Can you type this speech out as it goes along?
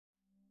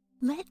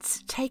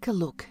Let's take a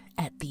look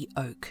at the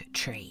oak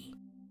tree.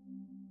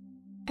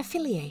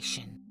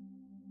 Affiliation.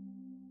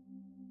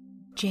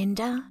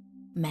 Gender,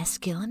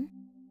 masculine.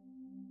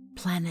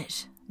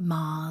 Planet,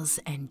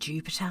 Mars and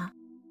Jupiter.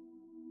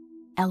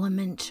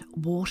 Element,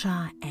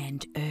 water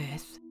and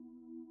earth.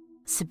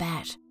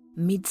 Sabbat,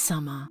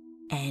 midsummer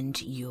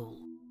and Yule.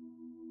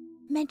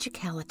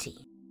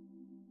 Magicality.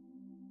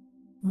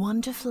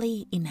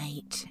 Wonderfully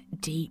innate,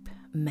 deep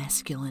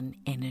masculine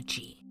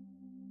energy.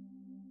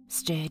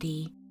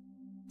 Sturdy,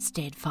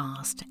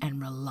 steadfast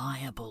and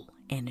reliable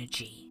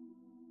energy.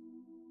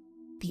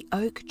 The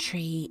oak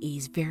tree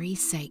is very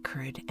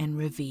sacred and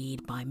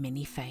revered by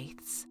many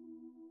faiths,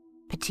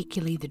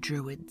 particularly the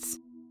Druids,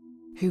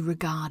 who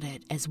regard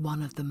it as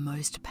one of the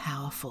most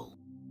powerful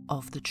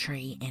of the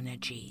tree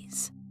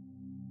energies.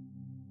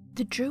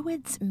 The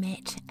Druids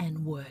met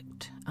and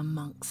worked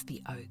amongst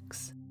the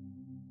oaks,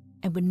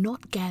 and would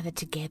not gather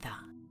together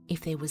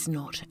if there was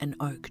not an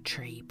oak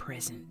tree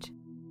present.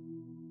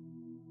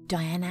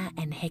 Diana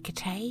and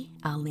Hecate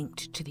are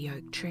linked to the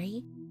oak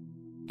tree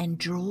and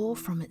draw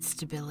from its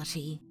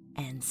stability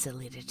and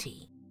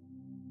solidity.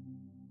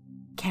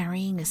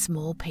 Carrying a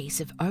small piece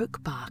of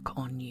oak bark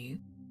on you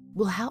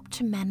will help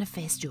to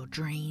manifest your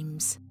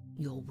dreams,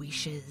 your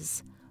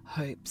wishes,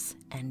 hopes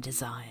and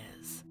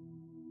desires.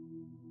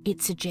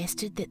 It's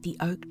suggested that the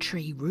oak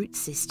tree root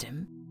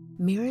system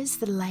mirrors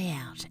the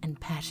layout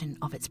and pattern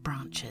of its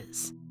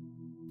branches,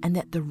 and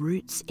that the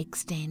roots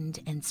extend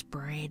and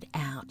spread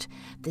out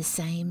the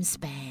same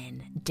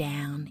span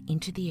down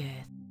into the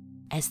earth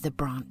as the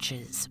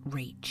branches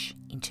reach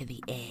into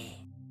the air.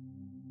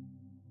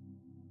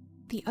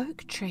 The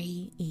oak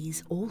tree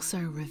is also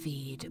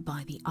revered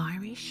by the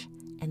Irish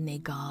and their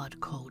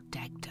god called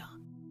Dagda.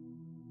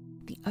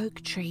 The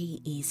oak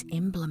tree is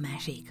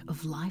emblematic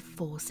of life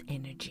force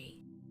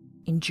energy,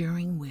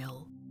 enduring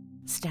will,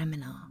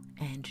 stamina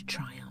and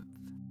triumph.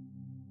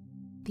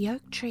 The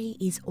oak tree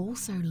is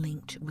also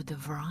linked with a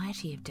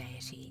variety of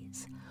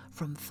deities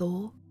from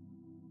Thor,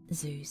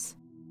 Zeus,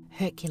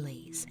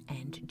 Hercules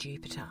and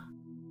Jupiter.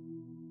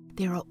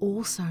 There are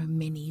also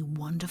many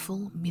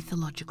wonderful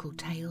mythological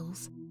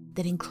tales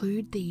that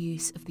include the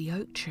use of the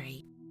oak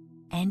tree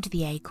and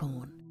the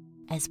acorn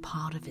as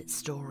part of its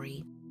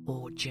story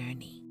or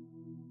journey.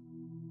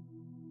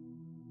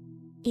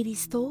 It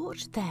is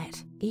thought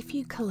that if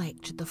you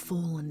collect the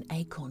fallen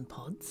acorn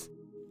pods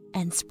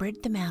and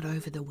spread them out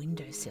over the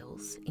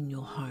windowsills in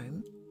your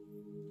home,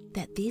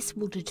 that this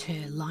will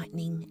deter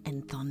lightning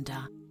and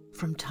thunder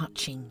from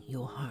touching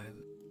your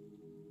home.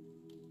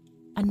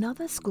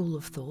 Another school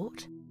of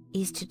thought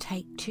is to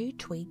take 2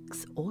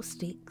 twigs or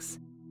sticks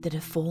that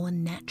have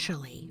fallen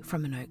naturally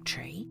from an oak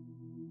tree,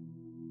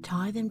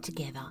 tie them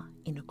together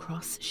in a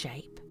cross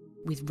shape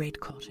with red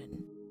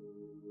cotton,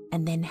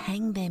 and then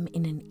hang them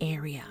in an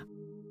area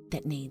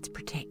that needs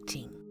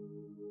protecting.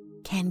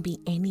 Can be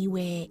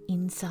anywhere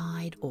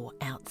inside or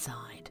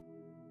outside,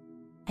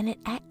 and it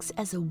acts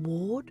as a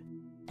ward,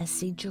 a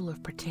sigil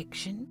of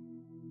protection,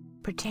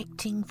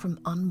 protecting from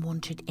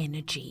unwanted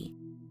energy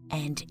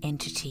and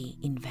entity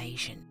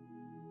invasion.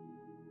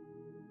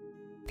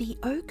 The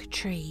oak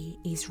tree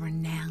is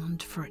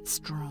renowned for its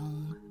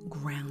strong,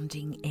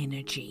 grounding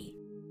energy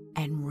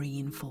and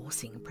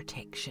reinforcing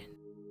protection.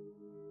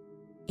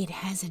 It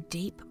has a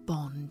deep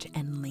bond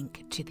and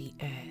link to the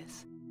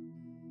earth,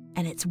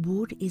 and its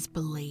wood is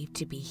believed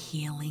to be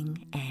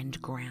healing and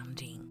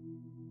grounding.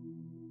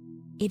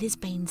 It has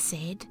been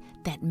said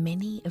that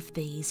many of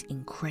these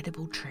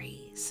incredible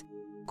trees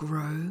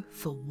grow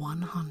for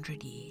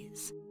 100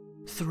 years,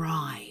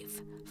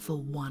 thrive for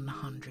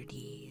 100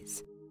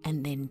 years,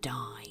 and then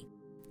die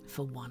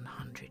for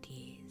 100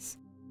 years.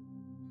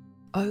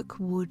 Oak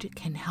wood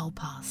can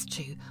help us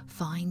to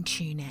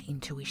fine-tune our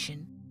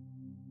intuition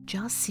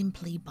just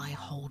simply by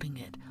holding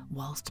it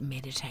whilst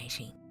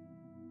meditating.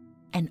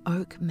 And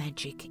oak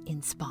magic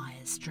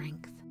inspires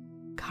strength,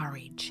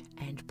 courage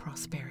and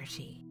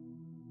prosperity.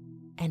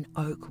 And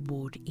oak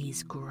wood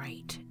is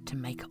great to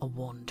make a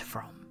wand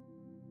from.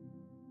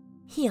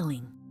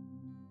 Healing.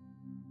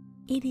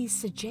 It is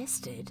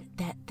suggested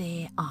that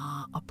there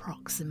are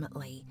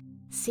approximately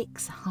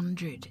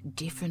 600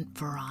 different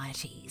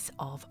varieties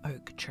of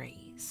oak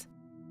trees.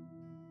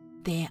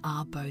 There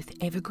are both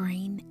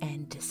evergreen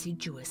and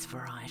deciduous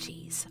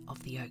varieties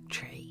of the oak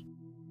tree.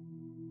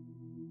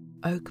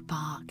 Oak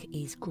bark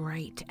is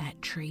great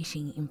at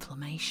treating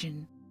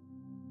inflammation,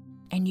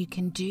 and you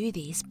can do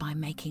this by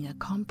making a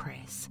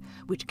compress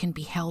which can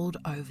be held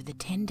over the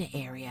tender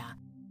area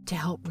to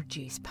help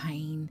reduce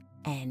pain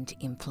and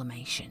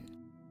inflammation.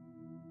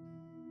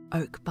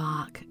 Oak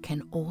bark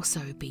can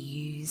also be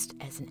used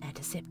as an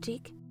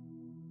antiseptic,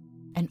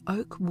 and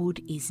oak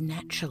wood is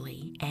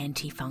naturally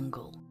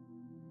antifungal.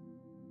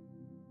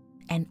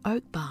 And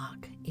oak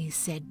bark is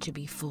said to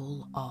be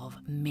full of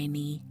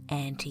many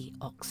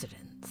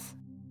antioxidants.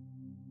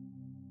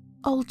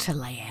 Altar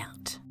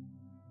layout.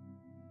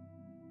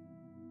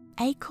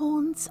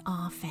 Acorns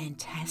are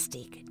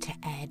fantastic to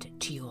add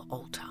to your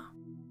altar.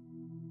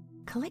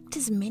 Collect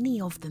as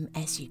many of them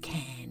as you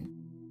can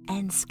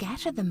and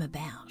scatter them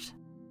about.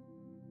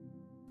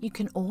 You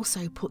can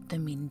also put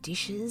them in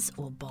dishes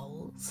or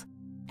bowls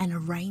and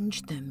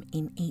arrange them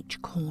in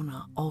each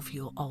corner of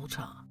your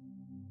altar.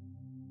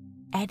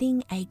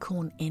 Adding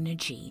acorn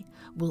energy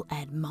will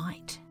add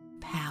might,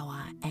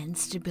 power and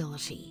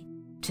stability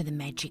to the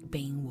magic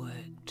being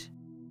worked.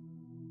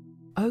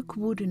 Oak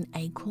wood and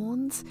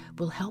acorns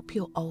will help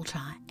your altar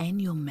and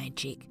your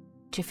magic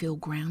to feel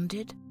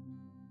grounded,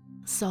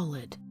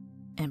 solid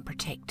and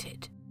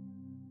protected.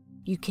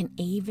 You can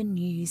even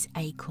use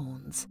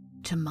acorns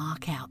to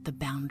mark out the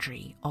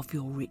boundary of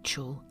your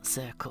ritual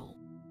circle.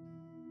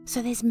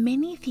 So there's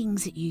many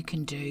things that you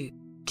can do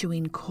to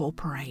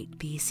incorporate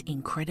this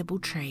incredible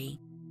tree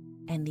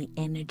and the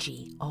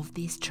energy of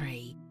this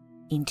tree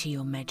into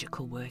your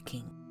magical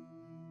working.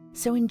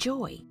 So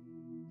enjoy